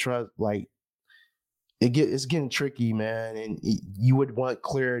tough to trust. Like, it's getting tricky, man, and you would want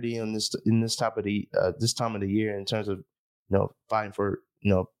clarity on this time of the year in terms of fighting for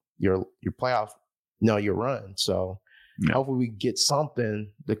your playoff, your run. So hopefully we get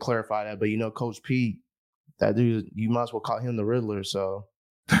something to clarify that. But Coach Pete, that dude, you might as well call him the Riddler. So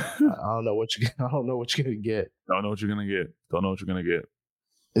I don't know what you're gonna get. Don't know what you're gonna get.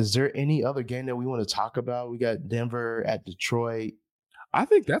 Is there any other game that we want to talk about? We got Denver at Detroit. I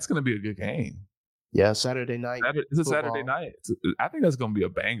think that's going to be a good game. Yeah, Saturday night. Is it Saturday night? I think that's going to be a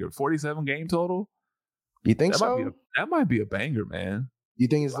banger. 47 game total. You think so? That might be a banger, man. You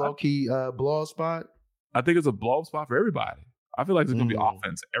think it's low key blowout spot? I think it's a blowout spot for everybody. I feel like there's going to be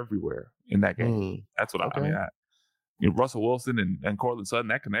offense everywhere in that game. That's what I mean. Russell Wilson and Cortland Sutton,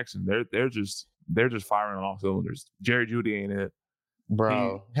 that connection, they're just firing on all cylinders. Jerry Jeudy ain't it,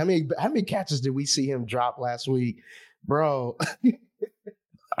 bro. How many catches did we see him drop last week, bro?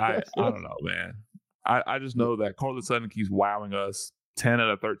 I don't know, man. I just know that Cortland Sutton keeps wowing us. 10 out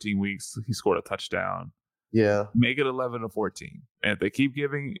of 13 weeks, he scored a touchdown. Yeah, make it 11 to 14. And if they keep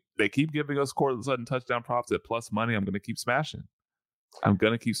giving us Cortland Sutton touchdown props at plus money, I'm going to keep smashing.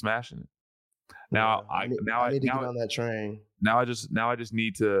 it. Now I need to get on that train. Now I just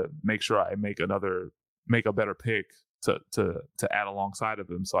need to make sure I make a better pick to add alongside of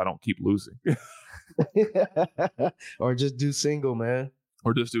him, so I don't keep losing. Or just do single, man.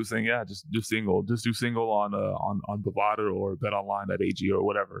 Or just do single, just do single on Bovada or BetOnline.ag or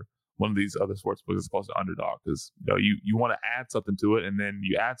whatever. One of these other sports books is supposed to underdog, because you want to add something to it, and then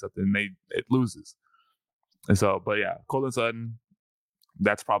you add something, and it loses. And so, but yeah, Cortland Sutton,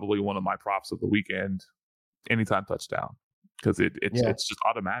 that's probably one of my props of the weekend. Anytime touchdown, because it's just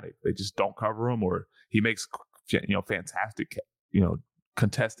automatic. They just don't cover him, or he makes fantastic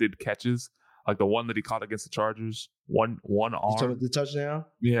contested catches, like the one that he caught against the Chargers. One arm, the touchdown.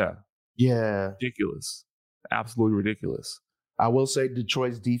 Yeah, ridiculous, absolutely ridiculous. I will say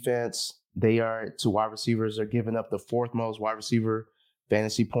Detroit's defense, they are to wide receivers. They're giving up the 4th most wide receiver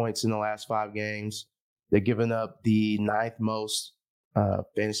fantasy points in the last 5 games. They're giving up the 9th most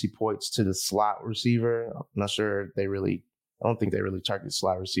fantasy points to the slot receiver. I'm not sure I don't think they really target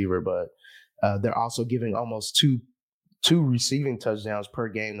slot receiver, but they're also giving almost two receiving touchdowns per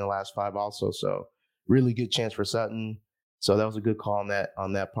game in the last 5 also. So really good chance for Sutton. So that was a good call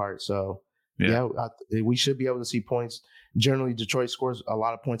on that part. So we should be able to see points. Generally, Detroit scores a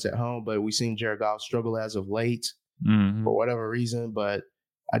lot of points at home, but we've seen Jared Goff struggle as of late for whatever reason. But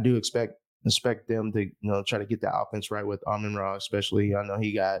I do expect them to try to get the offense right with Amon-Ra, especially. I know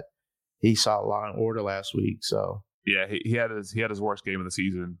he saw a lot in order last week. So yeah, he had his worst game of the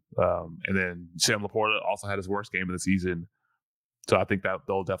season, and then Sam Laporta also had his worst game of the season. So I think that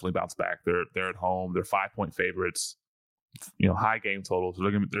they'll definitely bounce back. They're at home. They're 5-point favorites. High game total, so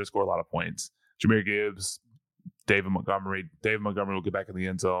they're going to score a lot of points. Jahmyr Gibbs, David Montgomery will get back in the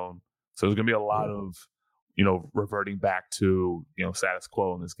end zone. So there's going to be a lot of reverting back to status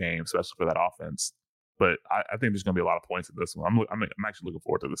quo in this game, especially for that offense. But I think there's going to be a lot of points in this one. I'm actually looking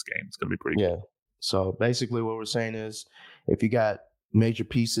forward to this game. It's going to be pretty good. So basically what we're saying is, if you got major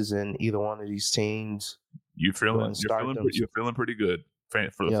pieces in either one of these teams, you're feeling pretty good for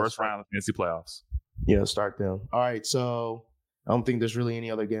the first round of fantasy playoffs. Yeah, start them. All right, so I don't think there's really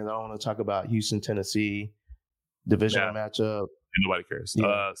any other games. I don't want to talk about Houston, Tennessee, divisional matchup. And nobody cares.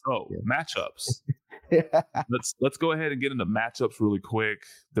 Matchups. Let's go ahead and get into matchups really quick.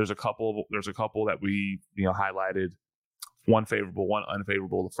 There's a couple that we highlighted. One favorable, one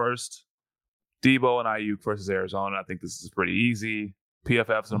unfavorable. The first, Debo and Ayuk versus Arizona. I think this is pretty easy.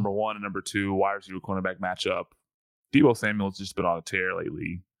 PFF's number 1 and number 2 wide receiver cornerback matchup. Debo Samuel's just been on a tear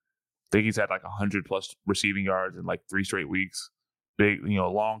lately. I think he's had like 100 plus receiving yards in like 3 straight weeks. Big,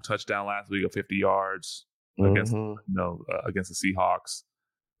 long touchdown last week of 50 yards against the Seahawks.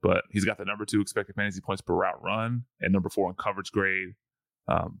 But he's got the number 2 expected fantasy points per route run and number 4 in coverage grade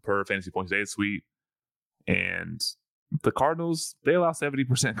per fantasy points day suite. And the Cardinals, they allow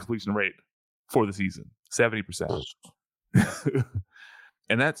 70% completion rate for the season. 70%.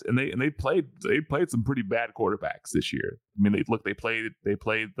 And they played some pretty bad quarterbacks this year. I mean, they played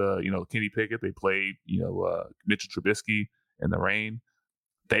the Kenny Pickett, they played Mitchell Trubisky in the rain.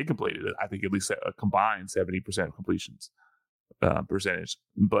 They completed it, I think, at least a combined 70% completions percentage.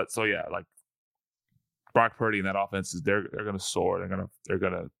 But so yeah, like Brock Purdy and that offense they're going to soar. They're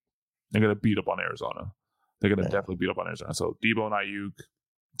going to beat up on Arizona. They're going to definitely beat up on Arizona. So Debo and Ayuk,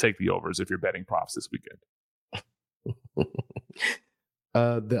 take the overs if you're betting props this weekend.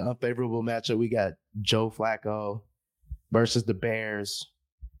 The unfavorable matchup, we got Joe Flacco versus the Bears.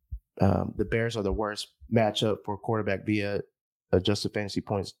 The Bears are the worst matchup for quarterback via adjusted fantasy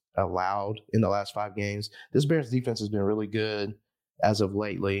points allowed in the last 5 games. This Bears defense has been really good as of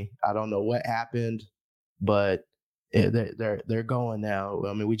lately. I don't know what happened, but they're going now.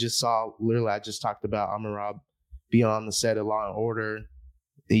 I mean, we just saw, literally, I just talked about Amon-Ra being on the set of Law and Order.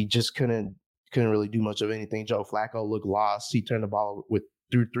 He just couldn't really do much of anything. Joe Flacco looked lost. He turned the ball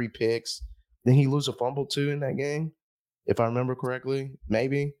through 3 picks. Then he lose a fumble too in that game. if I remember correctly,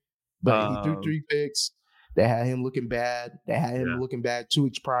 maybe. But he threw 3 picks. They had him looking bad. They had him looking bad 2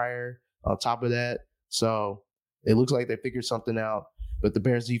 weeks prior on top of that. So it looks like they figured something out. But the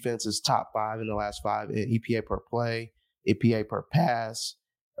Bears defense is top 5 in the last 5 in EPA per play, EPA per pass,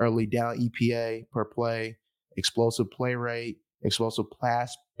 early down EPA per play, explosive play rate, explosive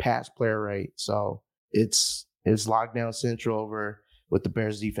pass player rate. So it's lockdown central over with the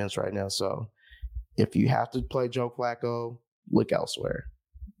Bears defense right now. So if you have to play Joe Flacco, look elsewhere.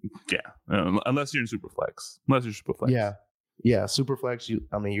 Yeah, unless you're in Superflex. Yeah, Superflex. You're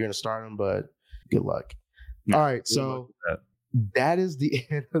going to start him, but good luck. Yeah, all right, so that is the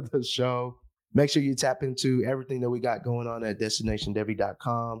end of the show. Make sure you tap into everything that we got going on at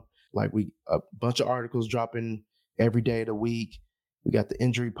DestinationDevy.com. Like a bunch of articles dropping every day of the week. We got the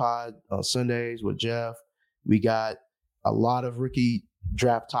injury pod on Sundays with Jeff. We got a lot of rookie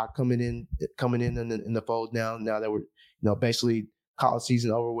draft talk coming in the fold now. Now that we're basically college season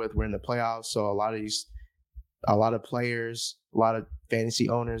over with, we're in the playoffs. So a lot of players, a lot of fantasy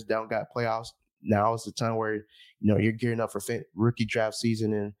owners that don't got playoffs. Now is the time where you're gearing up for rookie draft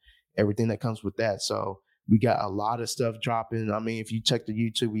season and everything that comes with that. So we got a lot of stuff dropping. I mean, if you check the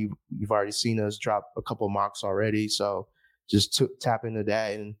YouTube, you've already seen us drop a couple mocks already. So just tap into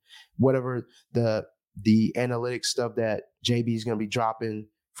that and whatever the analytics stuff that JB is going to be dropping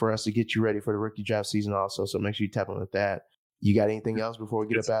for us to get you ready for the rookie draft season also. So make sure you tap into that. You got anything else before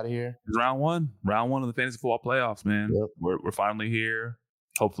we get up out of here? It's round one of the fantasy football playoffs, man. Yep. We're finally here.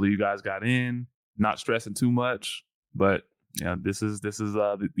 Hopefully you guys got in, not stressing too much, but these are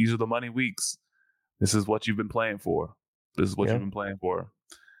the money weeks. This is what you've been playing for.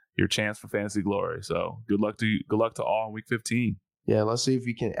 Your chance for fantasy glory. So good luck to all in week 15. Yeah, let's see if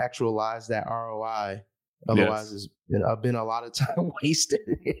we can actualize that ROI. Otherwise, it's been a lot of time wasted.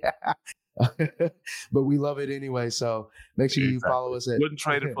 But we love it anyway. So make sure you follow us Wouldn't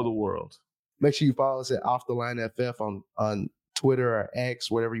trade it for the world. Make sure you follow us at Off the Line FF on Twitter or X,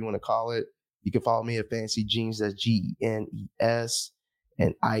 whatever you want to call it. You can follow me at Fantasy Genes, that's GENES,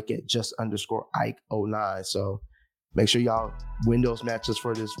 and Ike at @Ike09. So make sure y'all win those matches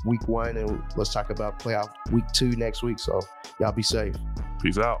for this week 1, and let's talk about playoff week 2 next week. So y'all be safe.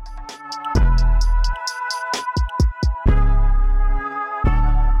 Peace out.